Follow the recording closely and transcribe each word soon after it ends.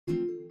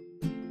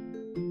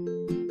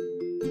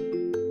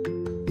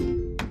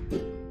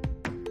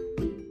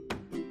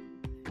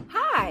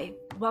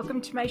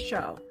welcome to my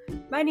show.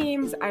 My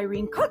name's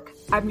Irene Cook.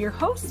 I'm your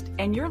host,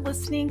 and you're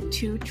listening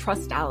to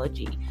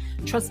Trustology.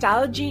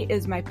 Trustology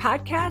is my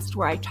podcast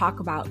where I talk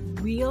about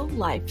real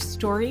life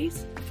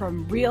stories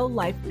from real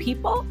life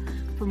people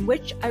from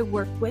which I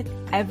work with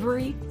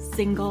every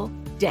single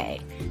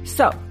day.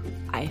 So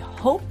I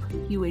hope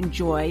you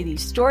enjoy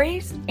these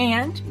stories,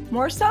 and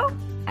more so,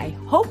 I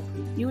hope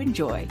you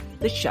enjoy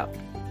the show.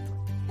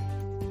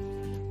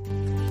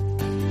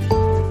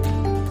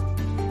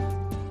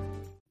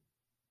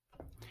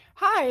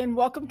 Hi, and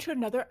welcome to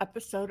another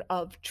episode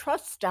of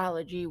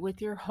Trustology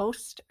with your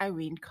host,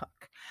 Irene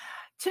Cook.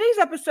 Today's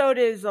episode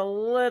is a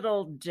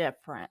little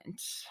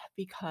different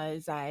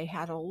because I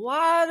had a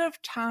lot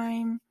of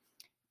time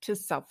to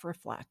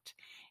self-reflect.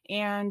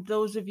 And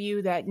those of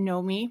you that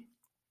know me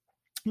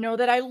know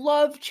that I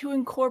love to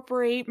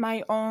incorporate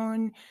my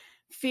own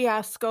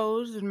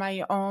fiascos and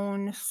my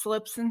own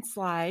slips and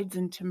slides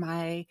into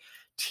my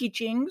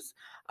teachings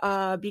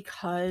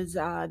because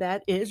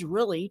that is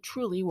really,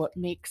 truly what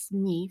makes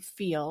me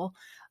feel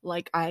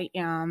like I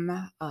am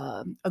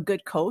a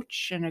good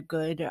coach and a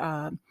good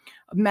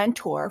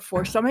mentor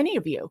for so many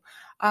of you.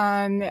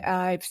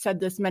 I've said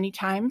this many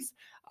times,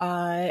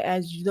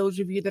 as those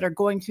of you that are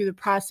going through the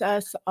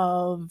process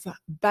of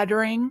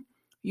bettering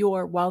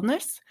your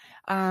wellness.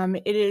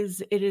 It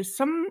is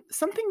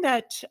something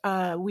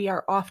that we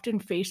are often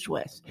faced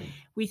with.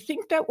 We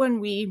think that when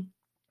we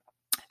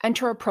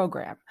enter a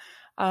program,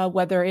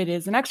 whether it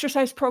is an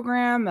exercise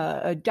program,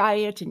 a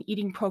diet, an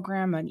eating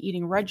program, an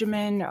eating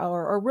regimen,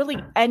 or really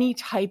any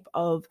type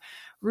of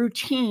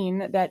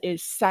routine that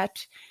is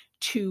set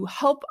to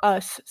help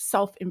us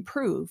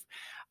self-improve,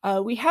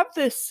 we have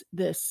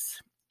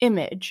this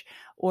image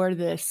or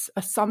this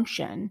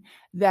assumption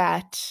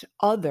that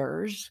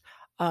others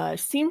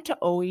seem to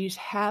always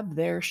have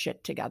their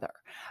shit together.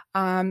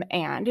 And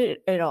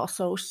it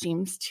also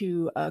seems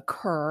to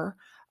occur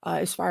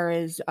as far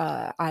as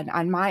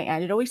on my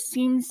end. It always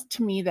seems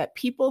to me that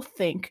people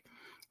think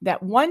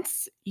that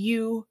once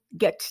you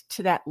get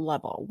to that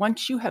level,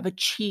 once you have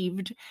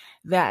achieved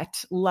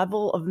that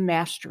level of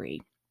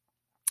mastery,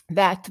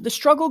 that the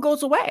struggle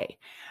goes away.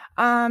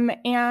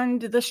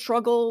 And the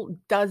struggle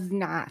does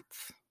not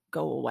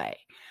go away.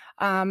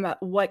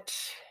 What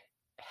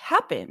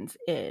happens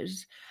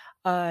is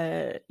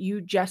you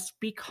just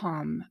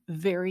become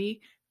very,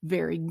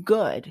 very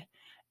good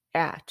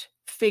at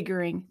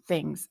figuring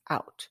things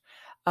out.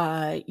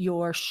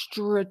 Your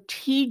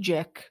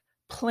strategic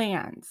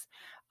plans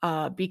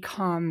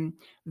become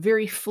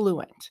very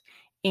fluent.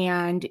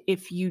 And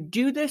if you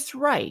do this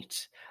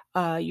right,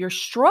 your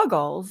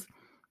struggles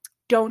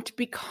don't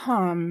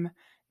become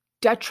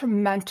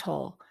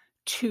detrimental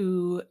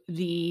to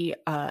the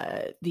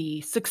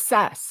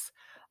success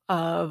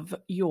of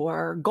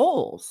your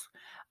goals.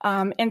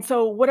 And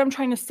so what I'm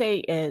trying to say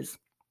is,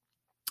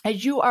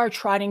 as you are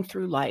trotting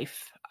through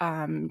life,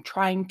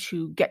 trying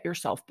to get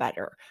yourself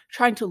better,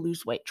 trying to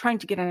lose weight, trying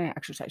to get on an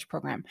exercise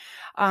program,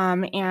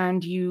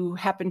 and you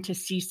happen to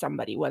see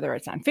somebody, whether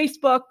it's on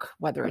Facebook,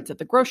 whether it's at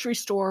the grocery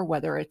store,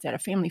 whether it's at a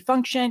family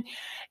function,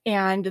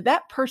 and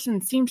that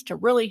person seems to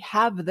really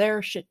have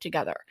their shit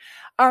together.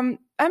 I'm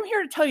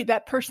here to tell you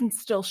that person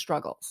still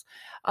struggles.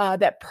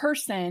 That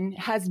person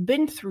has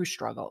been through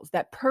struggles.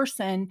 That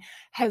person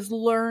has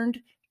learned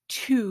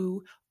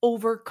to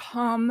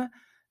overcome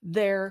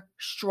their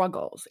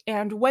struggles.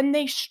 And when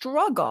they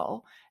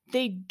struggle,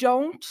 they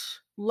don't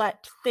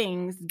let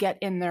things get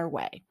in their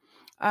way.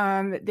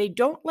 They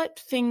don't let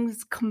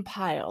things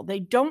compile. They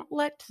don't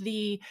let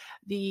the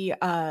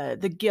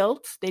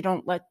guilt. They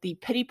don't let the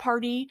pity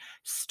party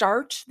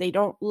start. They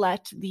don't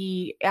let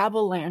the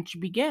avalanche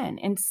begin.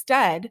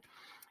 Instead,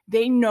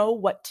 they know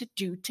what to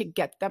do to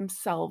get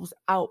themselves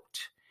out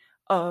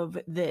of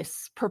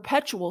this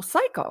perpetual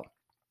cycle.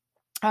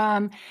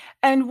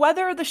 And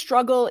whether the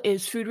struggle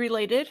is food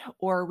related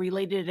or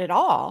related at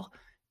all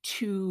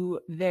to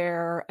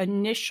their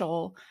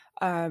initial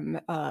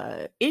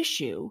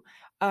issue,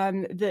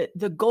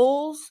 the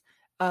goals,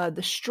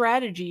 the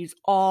strategies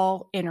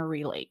all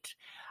interrelate.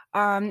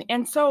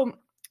 And so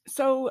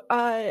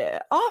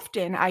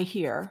often I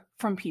hear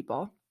from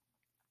people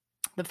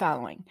the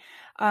following,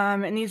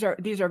 and these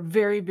are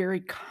very,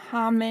 very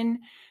common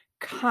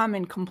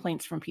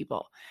complaints from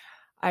people.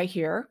 I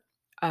hear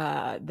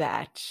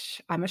that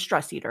I'm a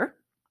stress eater.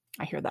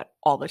 I hear that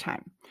all the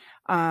time.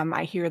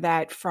 I hear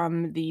that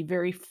from the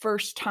very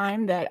first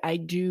time that I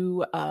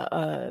do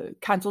a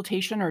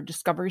consultation or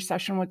discovery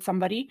session with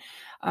somebody.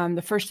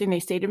 The first thing they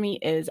say to me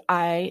is,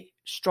 I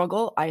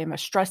struggle. I am a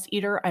stress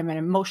eater. I'm an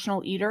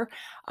emotional eater.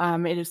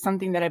 It is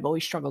something that I've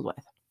always struggled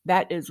with.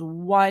 That is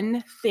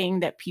one thing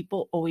that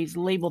people always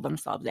label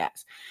themselves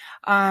as.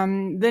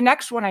 The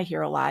next one I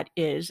hear a lot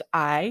is,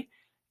 I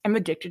am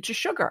addicted to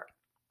sugar.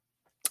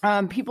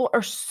 People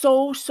are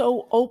so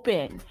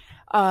open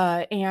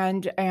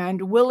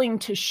and willing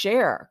to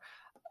share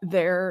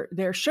their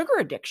sugar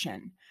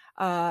addiction.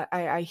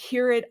 I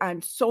hear it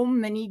on so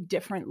many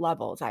different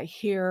levels. I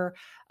hear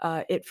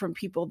it from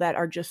people that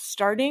are just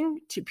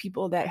starting to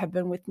people that have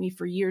been with me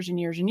for years and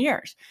years and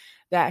years,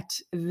 that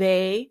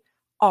they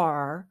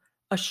are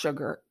a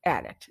sugar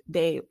addict.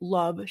 They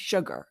love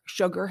sugar.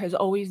 Sugar has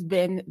always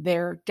been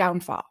their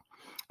downfall.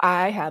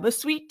 I have a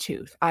sweet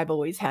tooth. I've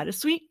always had a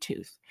sweet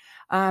tooth.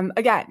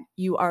 Again,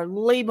 you are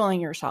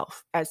labeling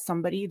yourself as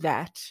somebody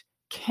that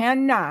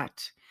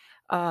cannot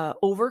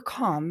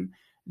overcome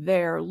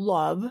their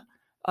love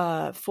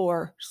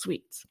for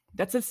sweets.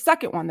 That's the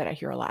second one that I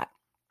hear a lot.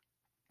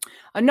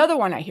 Another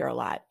one I hear a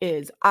lot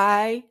is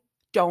I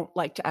don't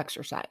like to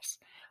exercise.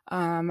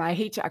 I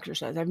hate to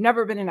exercise. I've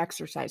never been an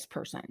exercise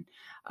person.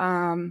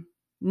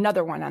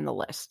 Another one on the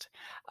list.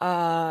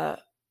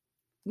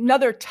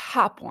 Another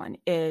top one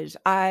is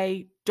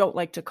I don't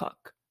like to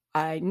cook.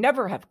 I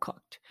never have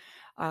cooked.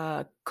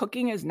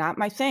 Cooking is not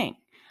my thing.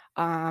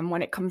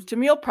 When it comes to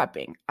meal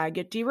prepping, I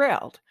get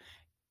derailed.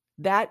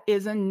 That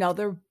is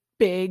another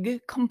big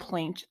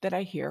complaint that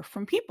I hear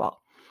from people.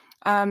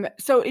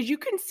 So as you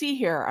can see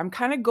here, I'm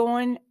kind of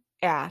going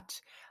at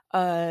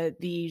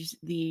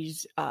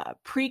these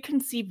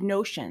preconceived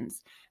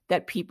notions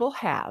that people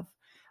have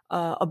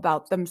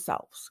about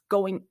themselves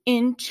going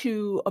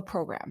into a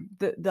program,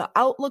 the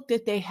outlook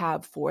that they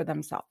have for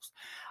themselves.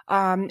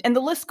 And the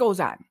list goes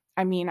on.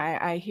 I mean,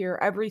 I hear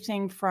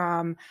everything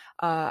from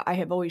I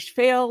have always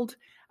failed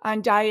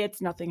on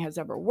diets. Nothing has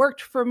ever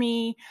worked for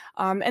me.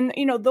 And,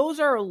 those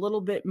are a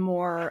little bit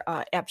more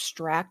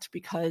abstract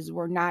because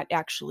we're not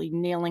actually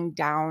nailing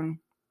down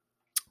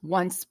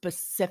one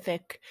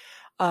specific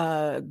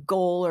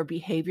goal or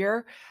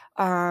behavior.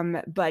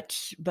 But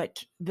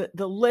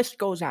the list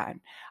goes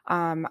on.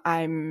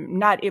 I'm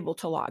not able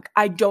to log.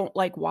 I don't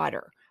like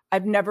water.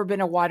 I've never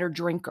been a water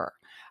drinker.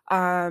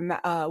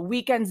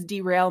 Weekends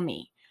derail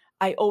me.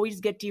 I always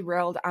get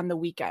derailed on the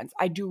weekends.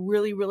 I do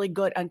really, really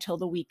good until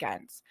the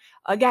weekends.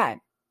 Again,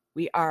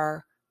 we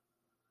are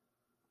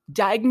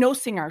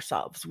diagnosing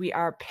ourselves. We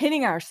are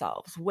pinning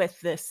ourselves with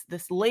this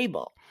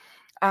label.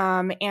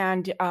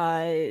 And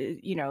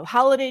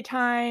holiday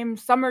time,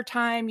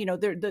 summertime,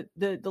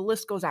 the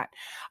list goes on.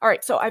 All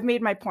right. So I've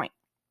made my point.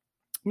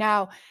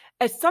 Now,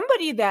 as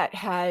somebody that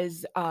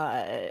has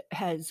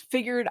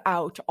figured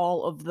out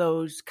all of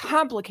those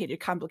complicated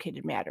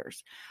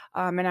matters,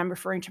 and I'm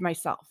referring to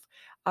myself,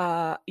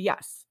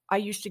 yes, I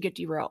used to get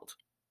derailed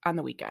on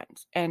the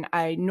weekends, and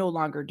I no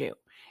longer do.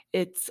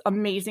 It's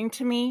amazing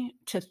to me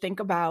to think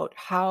about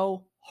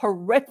how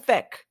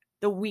horrific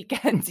the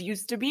weekends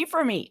used to be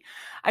for me.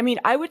 I mean,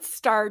 I would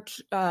start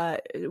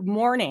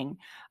mourning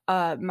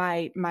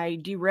my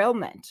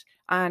derailment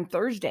on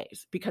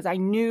Thursdays because I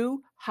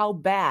knew how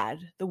bad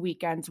the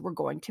weekends were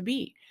going to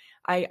be.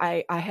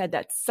 I had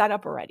that set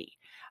up already.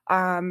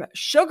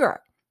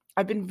 Sugar.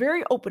 I've been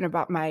very open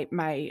about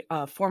my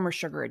former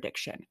sugar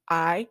addiction.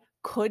 I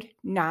could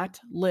not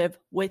live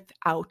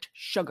without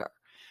sugar,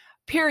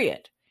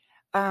 period.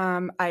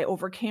 I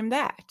overcame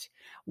that.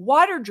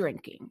 Water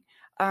drinking.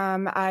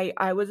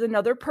 I was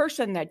another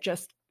person that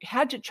just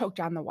had to choke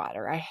down the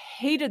water. I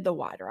hated the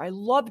water. I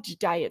loved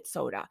diet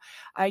soda.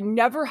 I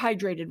never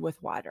hydrated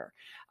with water.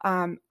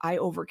 I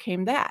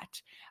overcame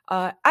that.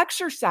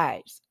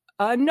 Exercise,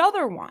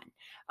 another one.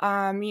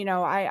 I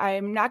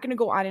am not going to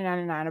go on and on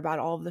and on about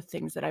all of the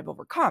things that I've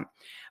overcome.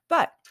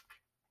 But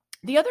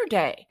the other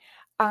day,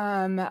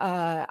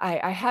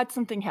 I had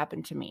something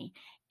happen to me,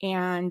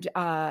 and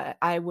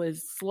I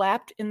was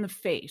slapped in the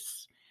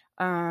face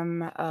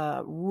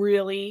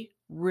really,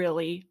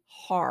 really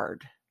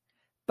hard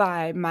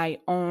by my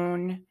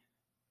own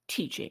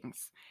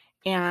teachings.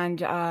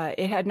 And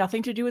it had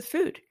nothing to do with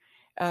food.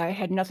 It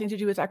had nothing to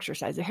do with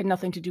exercise. It had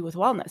nothing to do with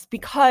wellness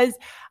because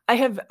I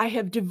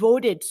have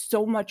devoted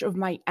so much of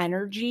my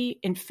energy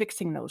in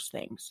fixing those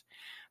things.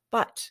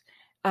 But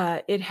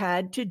it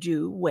had to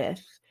do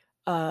with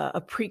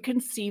a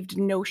preconceived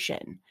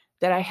notion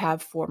that I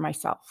have for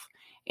myself.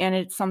 And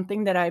it's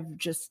something that I've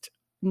just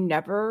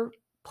never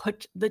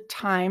put the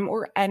time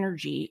or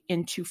energy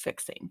into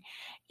fixing.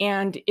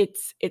 And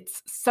it's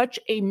such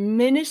a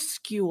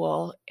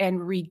minuscule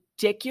and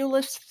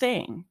ridiculous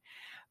thing.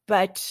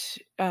 But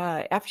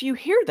after you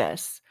hear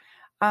this,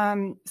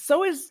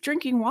 so is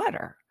drinking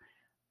water,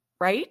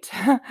 right?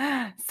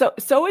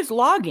 so is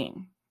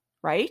logging,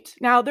 right?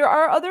 Now there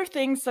are other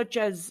things such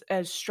as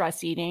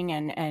stress eating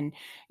and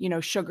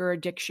sugar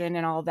addiction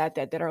and all that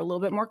are a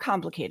little bit more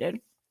complicated.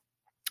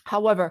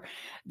 However,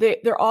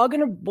 they're all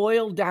going to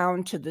boil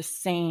down to the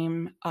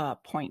same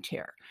point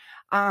here.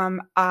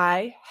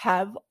 I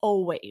have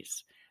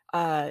always,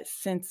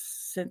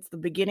 since the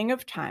beginning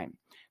of time,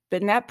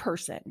 been that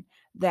person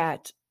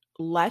that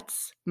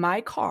lets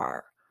my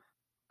car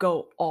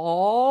go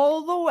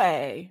all the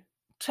way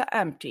to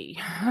empty,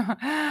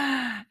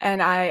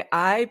 and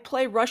I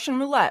play Russian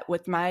roulette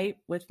with my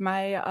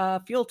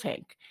fuel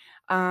tank.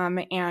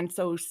 And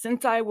so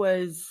since I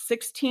was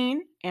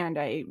 16 and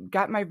I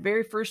got my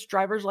very first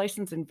driver's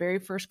license and very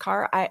first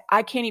car,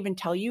 I can't even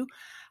tell you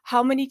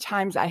how many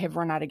times I have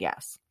run out of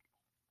gas.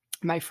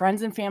 My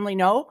friends and family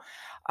know,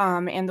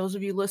 and those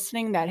of you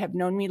listening that have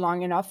known me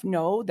long enough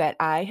know that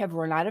I have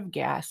run out of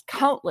gas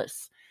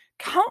countless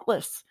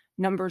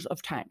numbers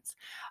of times.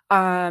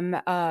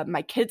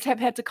 My kids have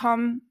had to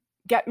come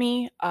get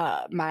me.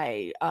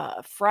 My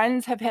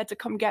friends have had to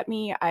come get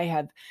me. I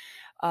have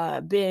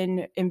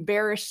been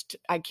embarrassed.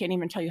 I can't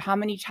even tell you how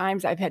many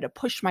times I've had to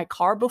push my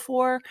car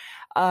before,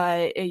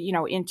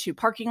 into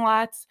parking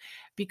lots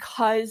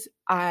because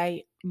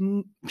I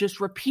just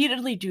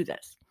repeatedly do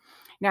this.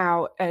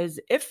 Now, as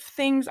if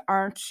things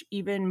aren't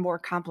even more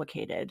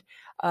complicated,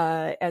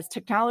 as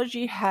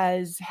technology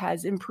has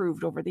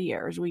improved over the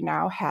years, we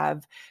now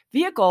have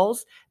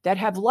vehicles that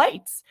have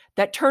lights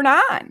that turn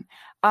on,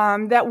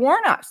 that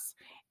warn us.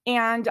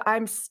 And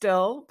I'm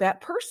still that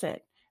person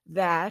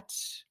that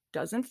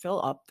doesn't fill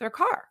up their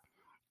car.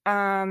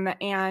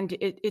 And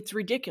it's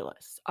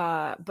ridiculous.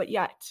 But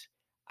yet,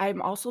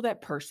 I'm also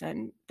that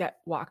person that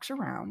walks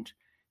around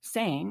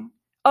saying,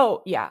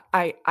 "Oh yeah,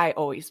 I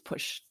always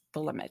push the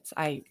limits.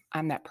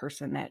 I'm that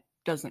person that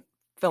doesn't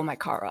fill my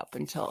car up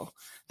until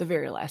the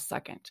very last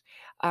second."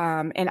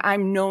 And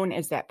I'm known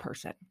as that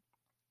person.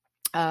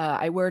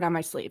 I wear it on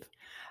my sleeve.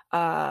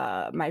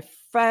 My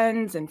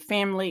friends and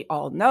family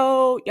all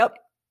know. Yep,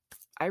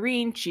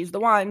 Irene, she's the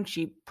one.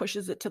 She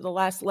pushes it to the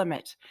last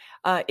limit.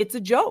 It's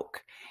a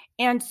joke.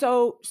 And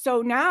so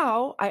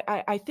now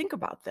I think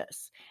about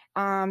this.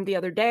 The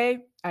other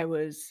day, I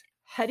was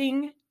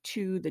heading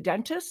to the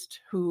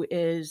dentist who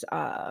is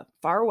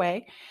far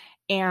away,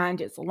 and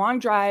it's a long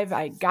drive.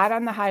 I got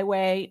on the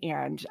highway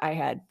and I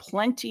had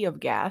plenty of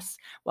gas.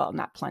 Well,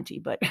 not plenty,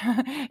 but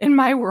in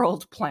my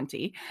world,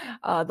 plenty.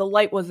 The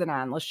light wasn't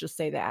on, let's just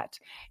say that.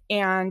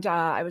 And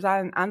I was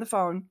on the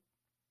phone,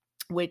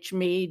 which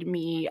made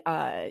me,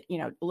 a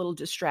little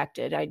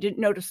distracted. I didn't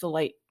notice the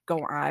light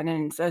go on,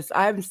 and as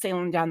I'm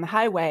sailing down the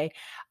highway,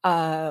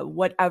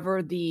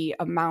 whatever the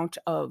amount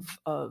of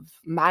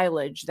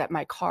mileage that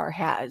my car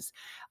has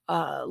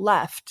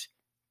left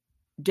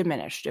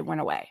diminished. It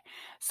went away.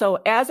 So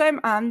as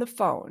I'm on the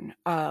phone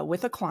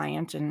with a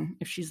client, and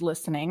if she's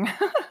listening,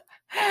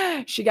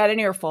 she got an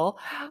earful.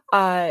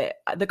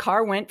 The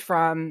car went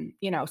from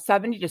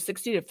 70 to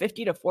 60 to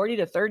 50 to 40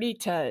 to 30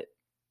 to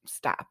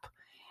stop.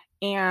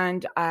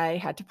 And I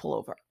had to pull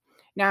over.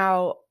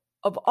 Now,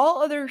 of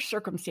all other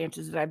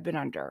circumstances that I've been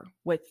under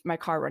with my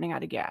car running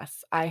out of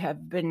gas, I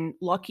have been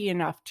lucky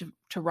enough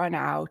to run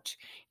out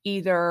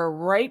either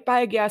right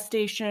by a gas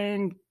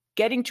station,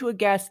 getting to a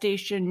gas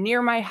station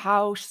near my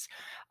house,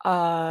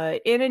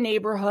 in a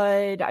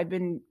neighborhood. I've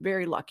been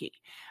very lucky.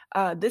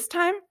 This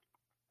time,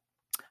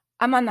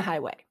 I'm on the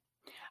highway,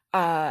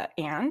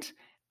 and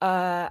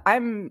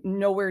I'm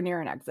nowhere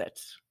near an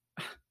exit,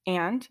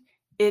 and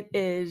it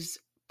is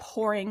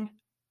pouring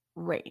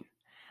rain.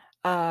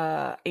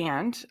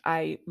 And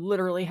I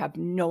literally have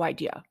no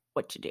idea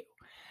what to do.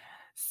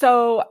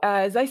 So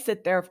as I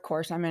sit there, of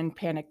course, I'm in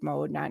panic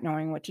mode, not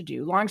knowing what to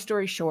do. Long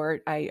story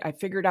short, I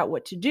figured out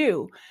what to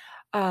do.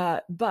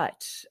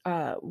 But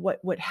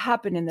what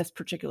happened in this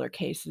particular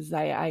case is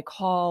I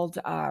called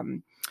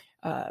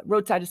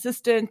roadside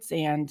assistance,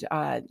 and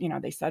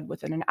they said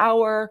within an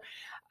hour.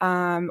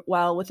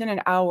 Well, within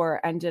an hour,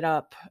 ended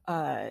up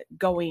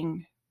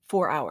going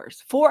 4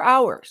 hours. 4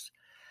 hours.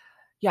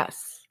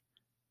 Yes,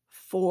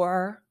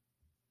 4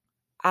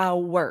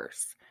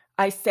 hours.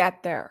 I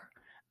sat there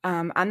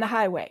on the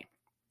highway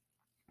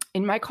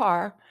in my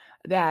car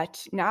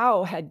that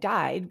now had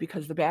died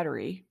because the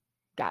battery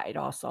died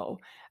also.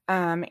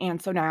 And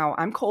so now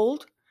I'm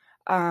cold,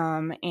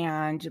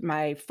 and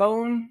my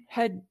phone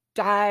had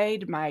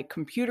died. My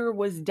computer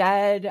was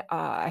dead.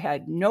 I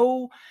had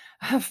no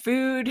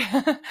food.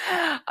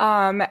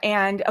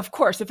 And of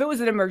course, if it was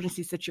an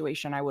emergency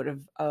situation, I would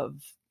have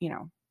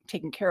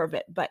taken care of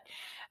it. But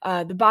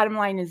the bottom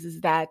line is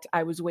that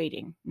I was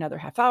waiting another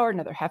half hour,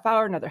 another half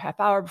hour, another half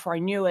hour before I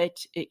knew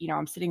it.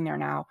 I'm sitting there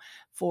now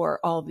for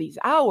all of these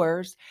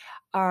hours.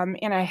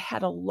 And I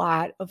had a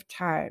lot of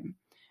time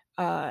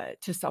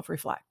to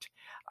self-reflect.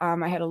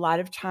 I had a lot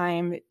of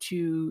time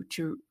to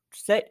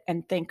sit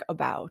and think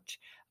about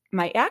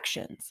my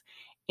actions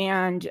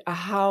and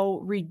how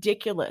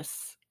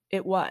ridiculous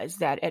it was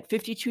that at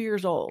 52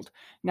 years old,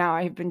 now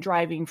I have been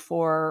driving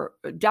for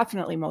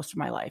definitely most of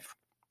my life.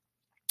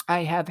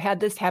 I have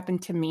had this happen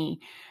to me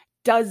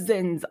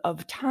dozens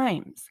of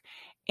times,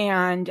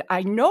 and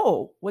I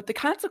know what the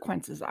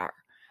consequences are.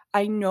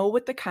 I know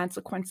what the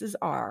consequences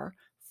are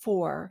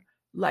for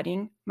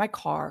letting my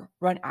car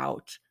run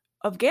out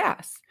of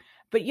gas.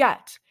 But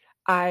yet,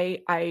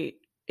 I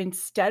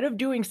instead of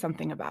doing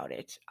something about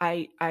it,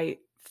 I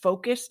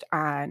focused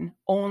on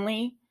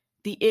only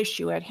the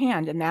issue at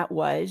hand, and that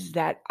was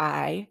that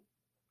I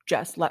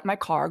just let my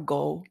car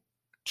go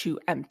to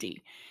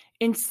empty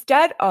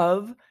instead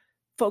of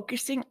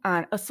focusing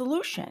on a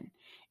solution.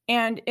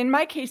 And in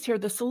my case here,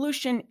 the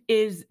solution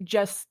is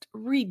just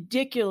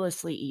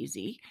ridiculously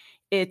easy.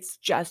 It's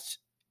just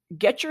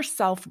get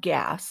yourself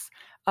gas.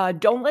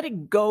 Don't let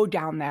it go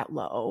down that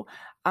low.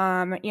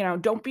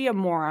 Don't be a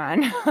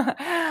moron.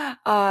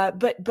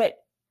 But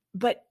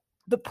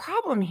the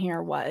problem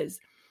here was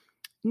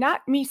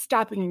not me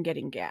stopping and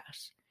getting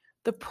gas.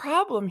 The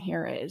problem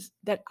here is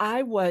that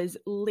I was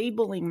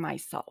labeling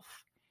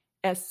myself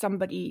as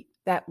somebody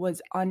that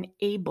was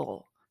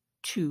unable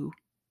to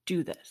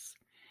do this.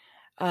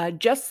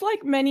 just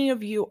like many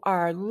of you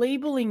are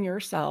labeling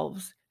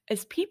yourselves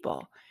as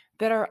people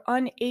that are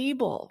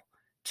unable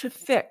to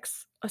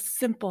fix a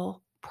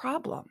simple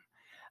problem.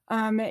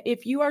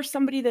 If you are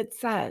somebody that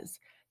says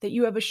that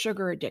you have a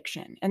sugar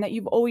addiction and that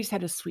you've always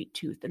had a sweet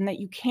tooth and that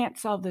you can't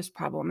solve this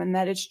problem and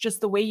that it's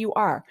just the way you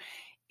are,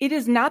 it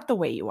is not the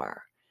way you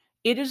are.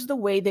 It is the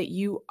way that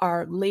you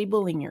are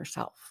labeling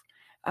yourself.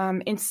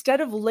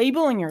 Instead of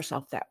labeling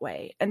yourself that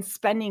way and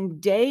spending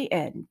day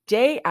in,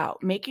 day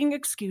out, making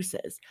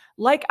excuses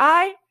like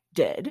I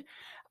did,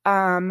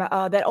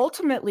 that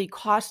ultimately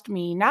cost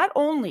me not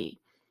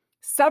only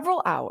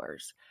several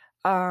hours,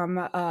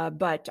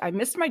 but I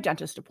missed my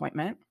dentist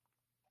appointment.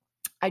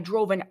 I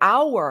drove an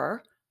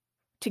hour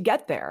to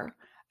get there.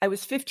 I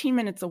was 15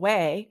 minutes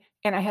away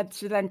and I had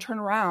to then turn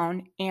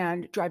around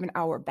and drive an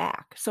hour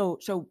back. So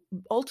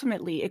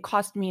ultimately it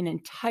cost me an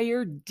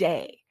entire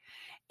day.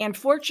 And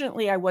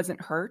fortunately I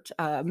wasn't hurt.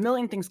 A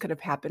million things could have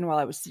happened while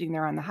I was sitting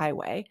there on the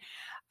highway.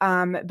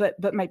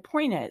 But my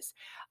point is,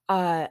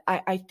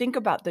 I think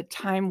about the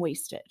time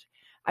wasted.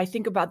 I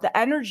think about the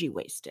energy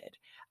wasted.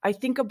 I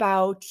think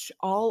about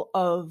all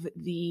of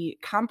the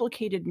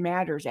complicated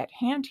matters at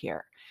hand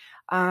here.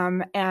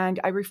 And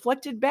I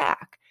reflected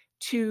back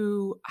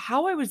to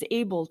how I was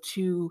able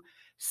to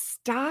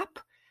stop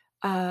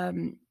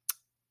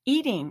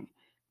eating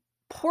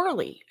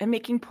poorly and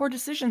making poor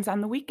decisions on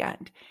the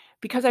weekend,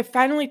 because I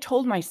finally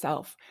told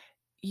myself,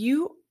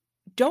 you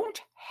don't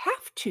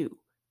have to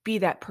be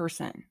that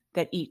person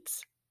that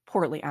eats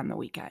poorly on the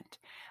weekend.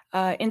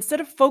 Instead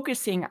of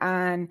focusing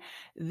on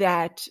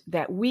that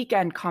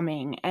weekend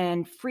coming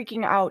and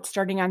freaking out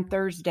starting on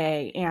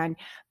Thursday and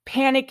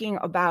panicking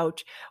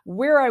about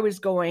where I was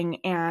going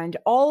and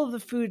all of the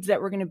foods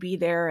that were going to be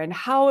there and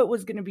how it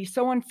was going to be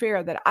so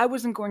unfair that I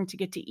wasn't going to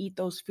get to eat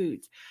those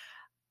foods,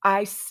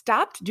 I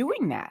stopped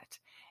doing that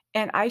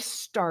and I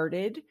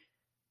started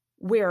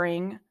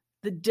wearing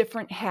the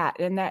different hat.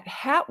 And that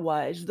hat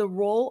was the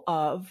role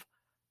of,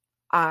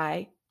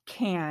 I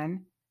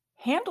can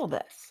handle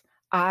this.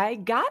 I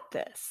got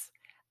this.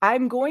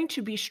 I'm going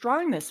to be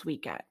strong this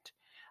weekend.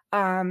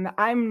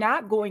 I'm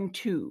not going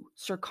to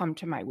succumb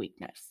to my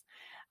weakness.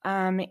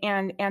 And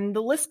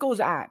the list goes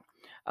on.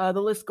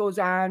 The list goes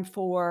on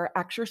for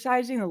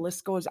exercising. The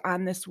list goes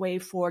on this way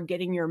for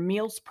getting your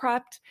meals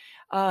prepped.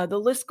 The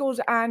list goes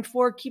on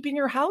for keeping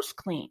your house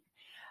clean.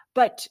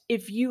 But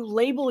if you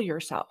label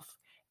yourself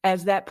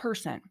as that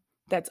person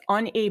that's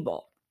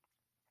unable,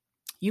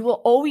 you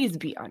will always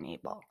be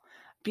unable,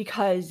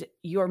 because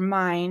your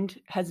mind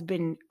has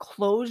been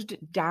closed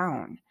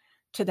down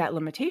to that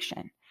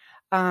limitation.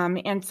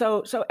 And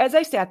so as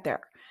I sat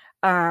there,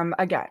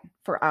 again,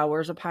 for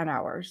hours upon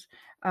hours,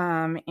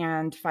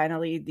 and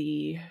finally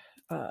the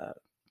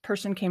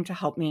person came to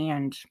help me,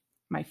 and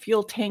my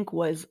fuel tank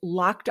was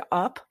locked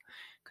up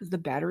because the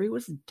battery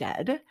was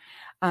dead,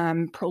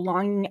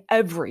 prolonging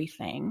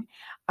everything.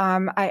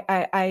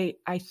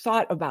 I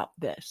thought about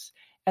this,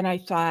 and I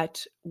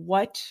thought,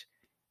 what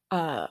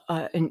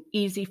an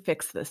easy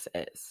fix this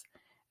is.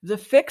 The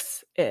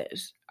fix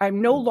is, I'm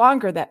no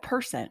longer that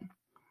person.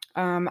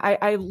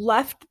 I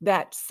left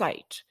that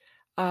site.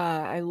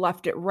 I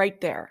left it right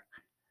there.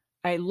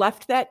 I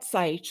left that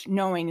site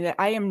knowing that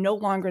I am no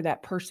longer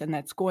that person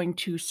that's going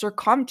to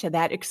succumb to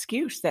that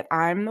excuse that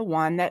I'm the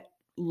one that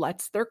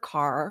lets their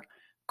car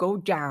go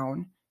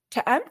down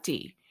to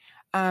empty.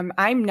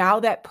 I'm now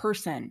that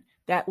person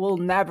that will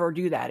never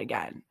do that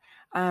again.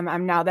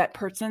 I'm now that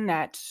person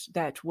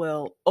that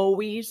will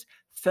always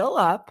fill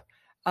up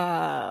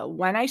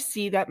when I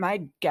see that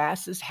my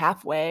gas is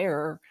halfway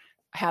or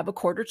have a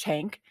quarter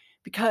tank,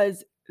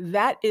 because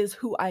that is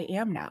who I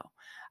am now.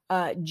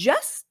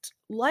 Just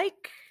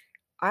like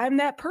I'm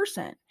that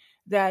person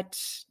that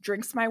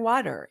drinks my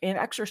water and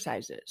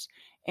exercises.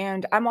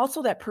 And I'm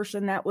also that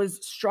person that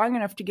was strong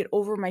enough to get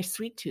over my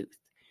sweet tooth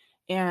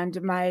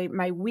and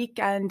my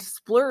weekend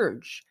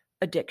splurge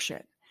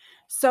addiction.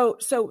 So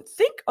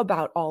think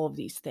about all of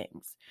these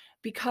things,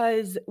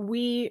 because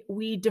we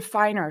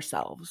define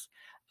ourselves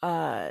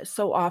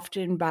so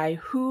often by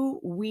who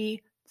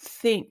we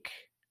think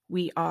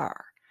we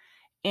are.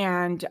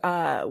 And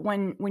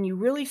when you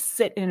really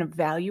sit and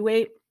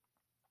evaluate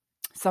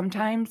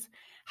sometimes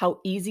how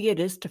easy it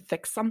is to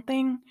fix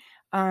something,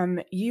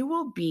 you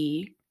will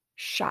be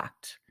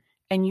shocked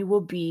and you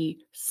will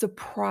be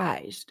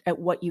surprised at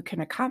what you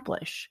can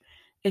accomplish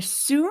as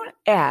soon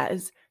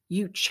as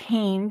you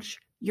change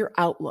your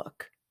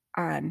outlook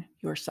on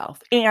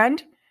yourself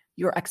and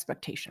your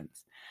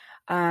expectations.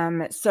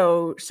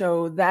 So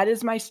that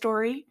is my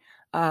story.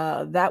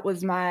 That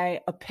was my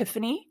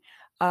epiphany.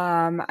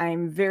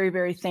 I'm very,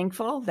 very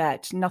thankful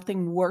that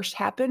nothing worse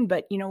happened,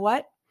 but you know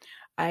what?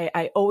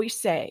 I always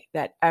say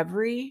that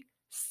every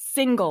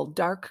single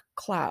dark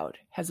cloud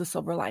has a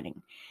silver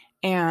lining,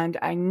 and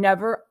I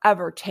never,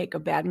 ever take a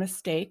bad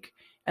mistake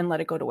and let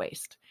it go to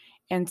waste.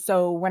 And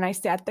so when I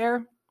sat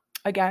there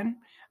again,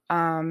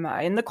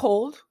 in the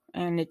cold,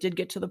 and it did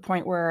get to the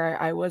point where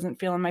I wasn't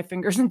feeling my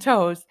fingers and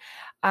toes,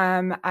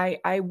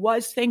 I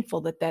was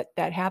thankful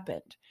that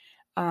happened.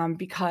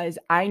 because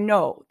I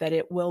know that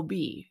it will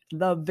be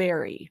the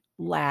very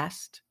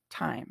last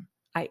time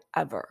I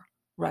ever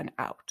run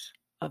out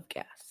of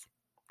gas.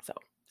 So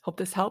hope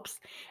this helps,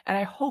 and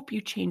I hope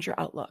you change your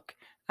outlook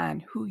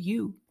on who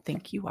you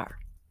think you are.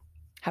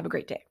 Have a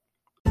great day.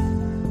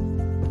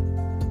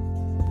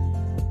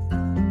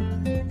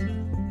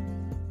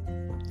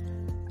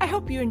 I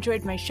hope you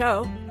enjoyed my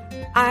show.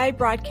 I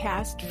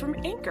broadcast from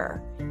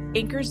Anchor.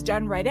 Anchor's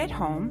done right at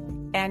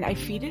home, and I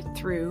feed it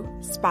through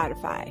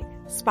Spotify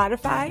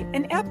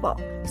and Apple.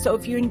 So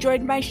if you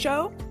enjoyed my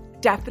show,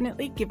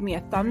 definitely give me a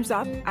thumbs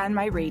up on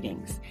my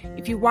ratings.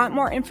 If you want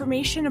more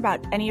information about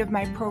any of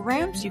my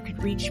programs, you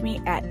could reach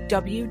me at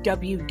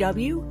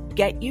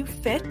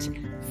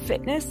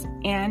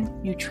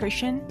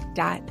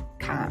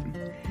www.getyoufitfitnessandnutrition.com.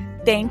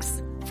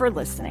 Thanks for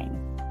listening.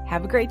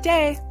 Have a great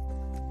day.